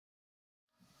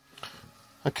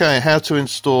Okay, how to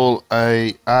install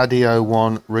a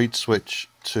RD01 reed switch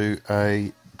to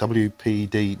a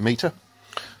WPD meter.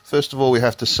 First of all, we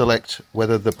have to select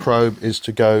whether the probe is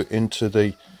to go into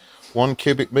the 1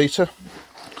 cubic meter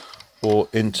or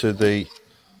into the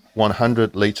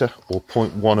 100 litre or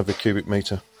 0.1 of a cubic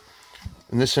meter.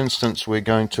 In this instance, we're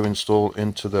going to install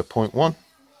into the 0.1.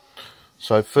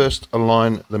 So first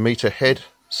align the meter head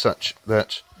such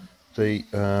that the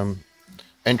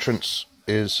entrance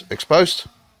is exposed.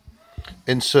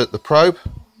 Insert the probe,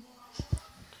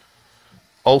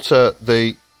 alter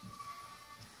the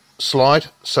slide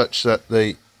such that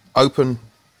the open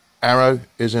arrow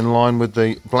is in line with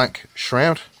the black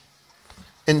shroud.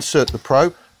 Insert the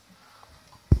probe,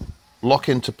 lock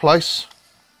into place,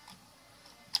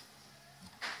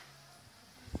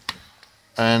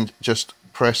 and just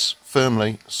press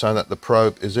firmly so that the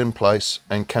probe is in place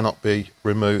and cannot be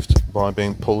removed by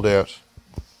being pulled out.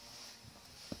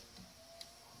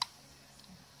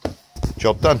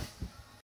 Job done.